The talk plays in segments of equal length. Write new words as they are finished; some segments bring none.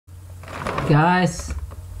Guys,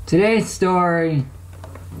 today's story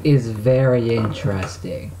is very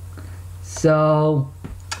interesting. So,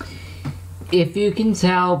 if you can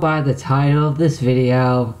tell by the title of this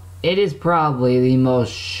video, it is probably the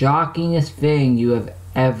most shockingest thing you have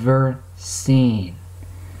ever seen.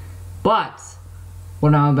 But,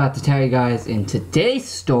 what I'm about to tell you guys in today's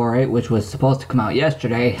story, which was supposed to come out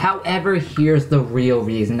yesterday, however, here's the real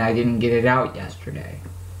reason I didn't get it out yesterday.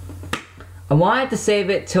 I wanted to save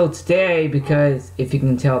it till today because, if you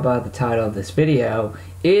can tell by the title of this video,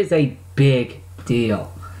 it is a big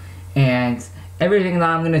deal. And everything that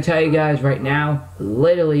I'm going to tell you guys right now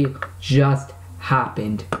literally just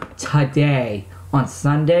happened today on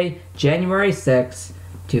Sunday, January 6th,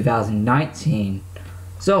 2019.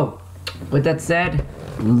 So, with that said,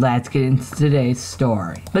 let's get into today's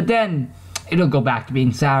story. But then, it'll go back to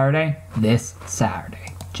being Saturday, this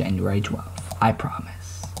Saturday, January 12th. I promise.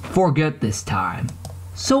 For good this time.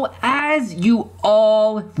 So as you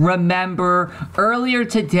all remember, earlier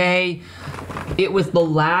today, it was the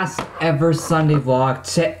last ever Sunday vlog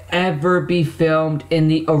to ever be filmed in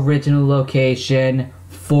the original location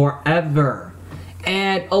forever.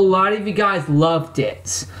 And a lot of you guys loved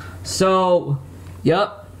it. So,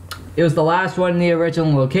 yep, it was the last one in the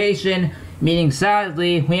original location, meaning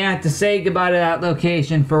sadly, we had to say goodbye to that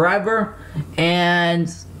location forever.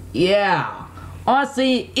 And yeah.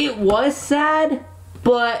 Honestly, it was sad,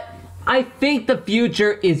 but I think the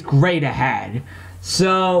future is great ahead.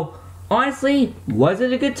 So, honestly, was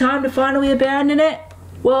it a good time to finally abandon it?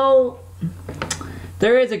 Well,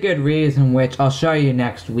 there is a good reason, which I'll show you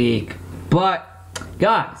next week. But,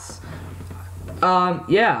 guys,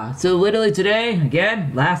 yeah, so literally today,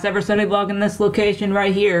 again, last ever Sunday vlog in this location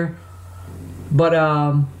right here. But,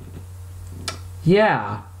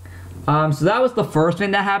 yeah. So that was the first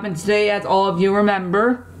thing that happened today, as all of you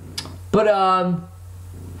remember. But,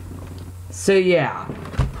 so yeah.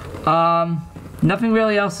 Nothing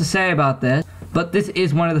really else to say about this. But this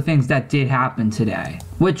is one of the things that did happen today.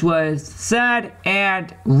 Which was sad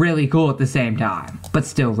and really cool at the same time. But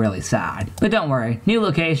still really sad. But don't worry, new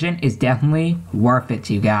location is definitely worth it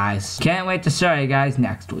to you guys. Can't wait to show you guys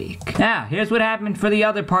next week. Now, here's what happened for the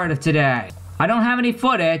other part of today. I don't have any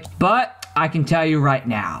footage, but I can tell you right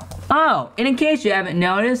now. Oh, and in case you haven't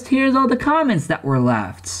noticed, here's all the comments that were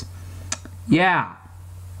left. Yeah.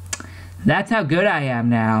 That's how good I am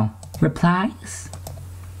now. Replies?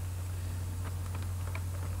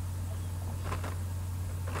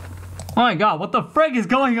 Oh my god, what the frig is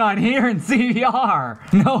going on here in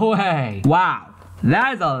CVR? No way. Wow.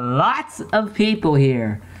 That is a lot of people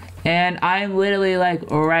here. And I'm literally like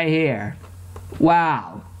right here.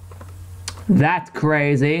 Wow. That's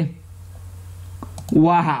crazy.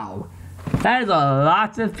 Wow, that is a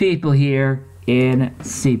lot of people here in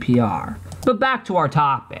CPR. But back to our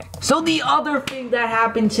topic. So the other thing that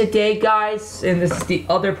happened today, guys, and this is the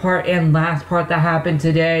other part and last part that happened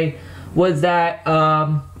today, was that,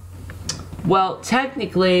 well,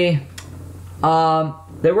 technically,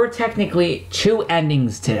 there were technically two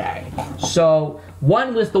endings today. So,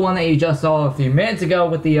 one was the one that you just saw a few minutes ago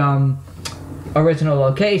with the, original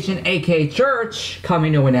location, aka church,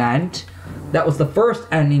 coming to an end. That was the first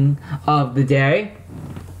ending of the day.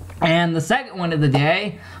 And the second one of the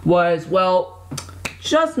day was, well,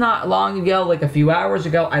 just not long ago, like a few hours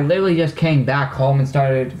ago, I literally just came back home and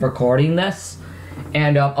started recording this.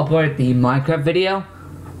 And uploaded the Minecraft video.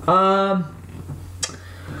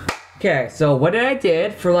 Okay, so what I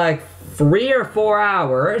did for like 3 or 4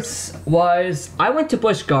 hours was I went to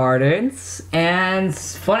Busch Gardens, and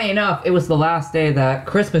funny enough, it was the last day that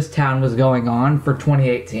Christmas Town was going on for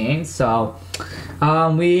 2018. So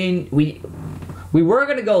we were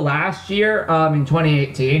gonna go last year in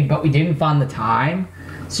 2018, but we didn't find the time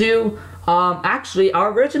to. Actually,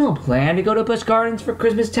 our original plan to go to Busch Gardens for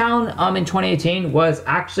Christmas Town in 2018 was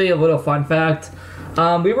actually a little fun fact.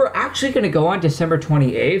 We were actually gonna go on December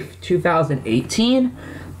 28th, 2018.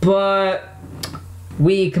 But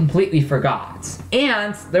we completely forgot.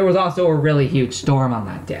 And there was also a really huge storm on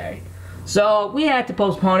that day. So we had to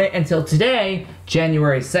postpone it until today,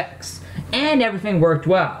 January 6th. And everything worked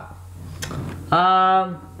well.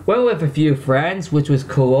 Went with a few friends, which was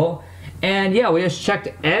cool. And yeah, we just checked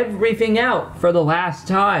everything out for the last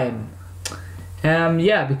time.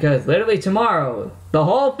 Yeah, because literally tomorrow, the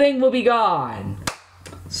whole thing will be gone.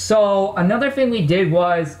 So another thing we did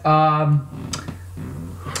was,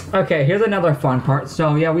 okay, here's another fun part.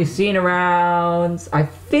 So, yeah, we've seen around, I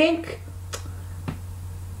think,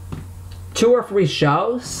 2 or 3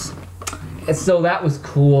 shows. And so that was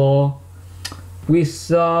cool. We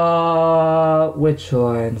saw, which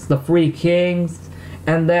ones? The Three Kings,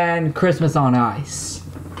 and then Christmas on Ice.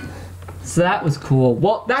 So that was cool.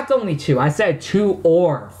 Well, that's only 2. I said 2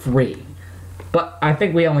 or 3. But I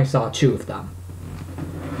think we only saw 2 of them.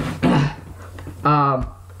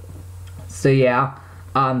 So yeah,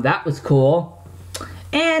 that was cool.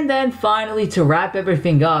 And then finally, to wrap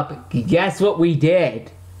everything up, guess what we did?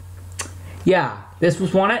 Yeah, this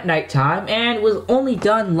was one at nighttime, and it was only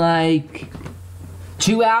done like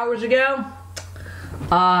 2 hours ago.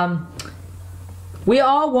 We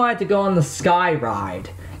all wanted to go on the sky ride,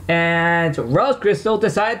 and Rose Crystal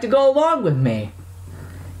decided to go along with me.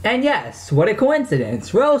 And yes, what a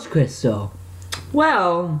coincidence, Rose Crystal.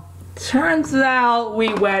 Well, turns out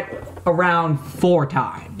we went around 4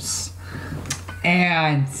 times.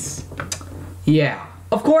 And yeah,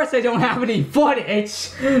 of course I don't have any footage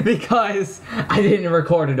because I didn't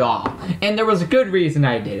record it all. And there was a good reason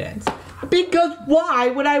I didn't. Because why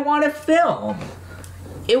would I want to film?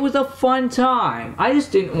 It was a fun time. I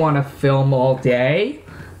just didn't want to film all day.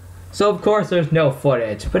 So of course there's no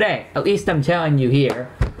footage. But hey, at least I'm telling you here.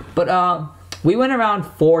 But we went around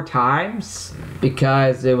 4 times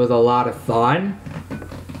because it was a lot of fun.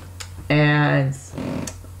 And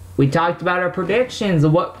we talked about our predictions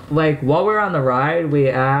of what, like, while we were on the ride,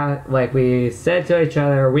 we said to each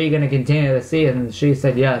other, are we going to continue the season? And she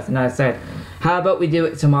said yes, and I said, how about we do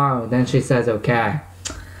it tomorrow? Then she says, okay.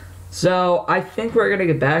 So, I think we're going to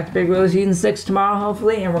get back to Big Brother Season 6 tomorrow,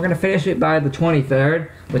 hopefully, and we're going to finish it by the 23rd,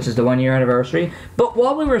 which is the 1-year anniversary. But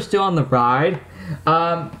while we were still on the ride,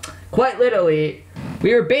 quite literally,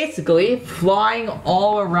 we were basically flying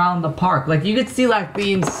all around the park. Like, you could see, like,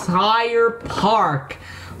 the entire park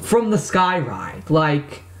from the sky ride.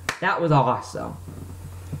 Like, that was awesome.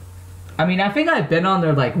 I mean, I think I've been on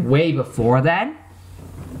there, like, way before then.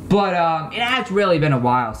 But, it has really been a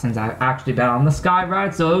while since I've actually been on the sky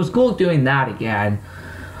ride, so it was cool doing that again.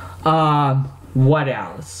 What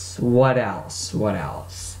else?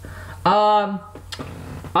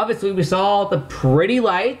 Obviously we saw the pretty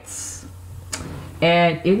lights,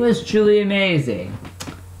 and it was truly amazing.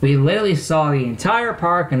 We literally saw the entire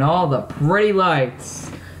park and all the pretty lights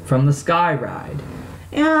from the sky ride.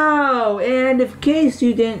 Oh, and in case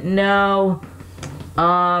you didn't know,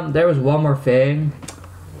 there was one more thing.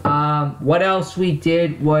 What else we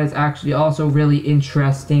did was actually also really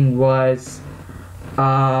interesting was,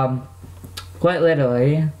 quite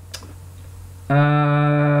literally,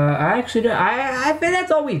 I think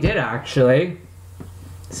that's all we did actually.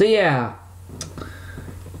 So yeah,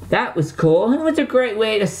 that was cool. It was a great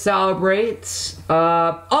way to celebrate.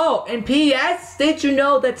 Oh, and P.S. Did you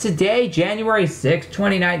know that today, January 6th,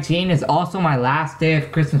 2019, is also my last day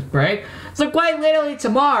of Christmas break? So quite literally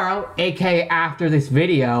tomorrow, aka after this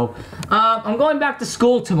video, I'm going back to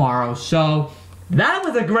school tomorrow. So that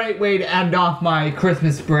was a great way to end off my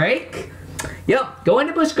Christmas break. Yep, going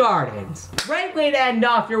to Busch Gardens. Great way to end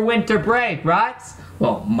off your winter break, right?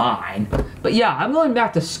 Well, mine. But yeah, I'm going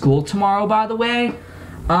back to school tomorrow, by the way.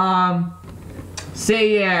 So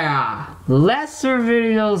yeah, lesser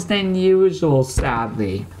videos than usual,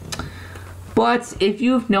 sadly. But if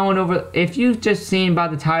you've just seen by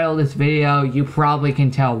the title of this video, you probably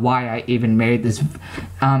can tell why I even made this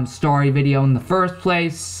story video in the first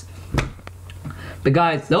place. But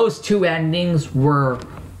guys, those 2 endings were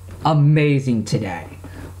amazing today.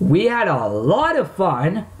 We had a lot of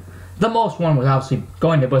fun. The most one was obviously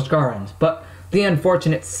going to Busch Gardens, but the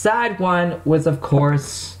unfortunate sad one was, of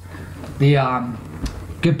course, the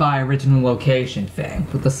goodbye original location thing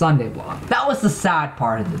with the Sunday vlog. That was the sad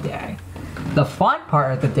part of the day. The fun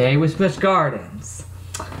part of the day was Busch Gardens.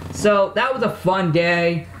 So that was a fun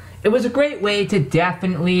day. It was a great way to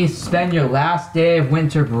definitely spend your last day of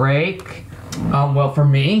winter break. Well, for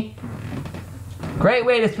me, great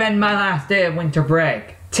way to spend my last day of winter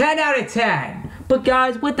break. 10 out of 10. But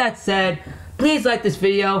guys, with that said, please like this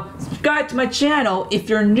video, subscribe to my channel if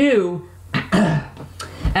you're new,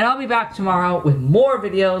 and I'll be back tomorrow with more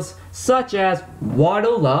videos such as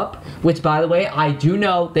Waddle Up, which by the way, I do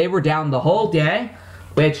know they were down the whole day,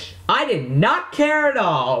 which I did not care at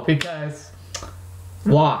all, because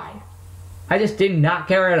why? I just did not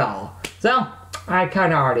care at all. So, I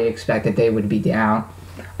kind of already expected they would be down.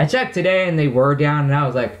 I checked today and they were down, and I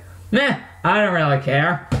was like, meh, I don't really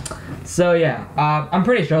care. So yeah, I'm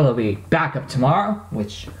pretty sure they'll be back up tomorrow,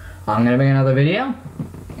 which I'm gonna make another video,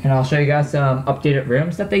 and I'll show you guys some updated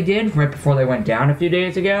rooms that they did right before they went down a few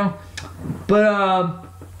days ago. But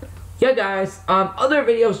yeah guys, other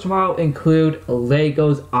videos tomorrow include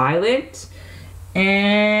Lego's Island,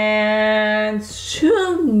 and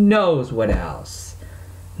who knows what else.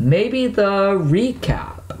 Maybe the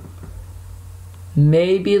recap.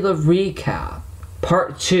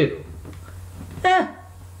 Part 2.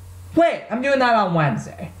 Wait, I'm doing that on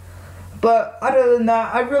Wednesday. But other than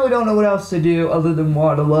that, I really don't know what else to do other than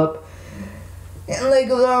waddle up and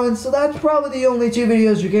Lego, and so that's probably the only 2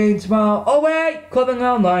 videos you're getting tomorrow. Oh wait, clipping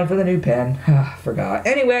online for the new pen. Forgot.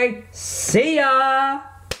 Anyway, see ya!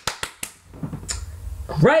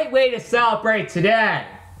 Great way to celebrate today!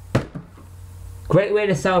 Great way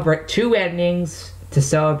to celebrate 2 endings to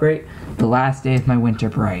celebrate the last day of my winter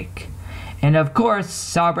break. And of course,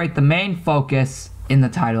 celebrate the main focus in the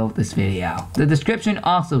title of this video. The description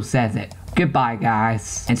also says it. Goodbye,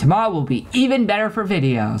 guys. And tomorrow will be even better for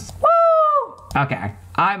videos. Woo! Okay,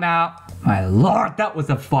 I'm out. My lord, that was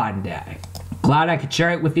a fun day. Glad I could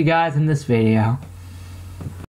share it with you guys in this video.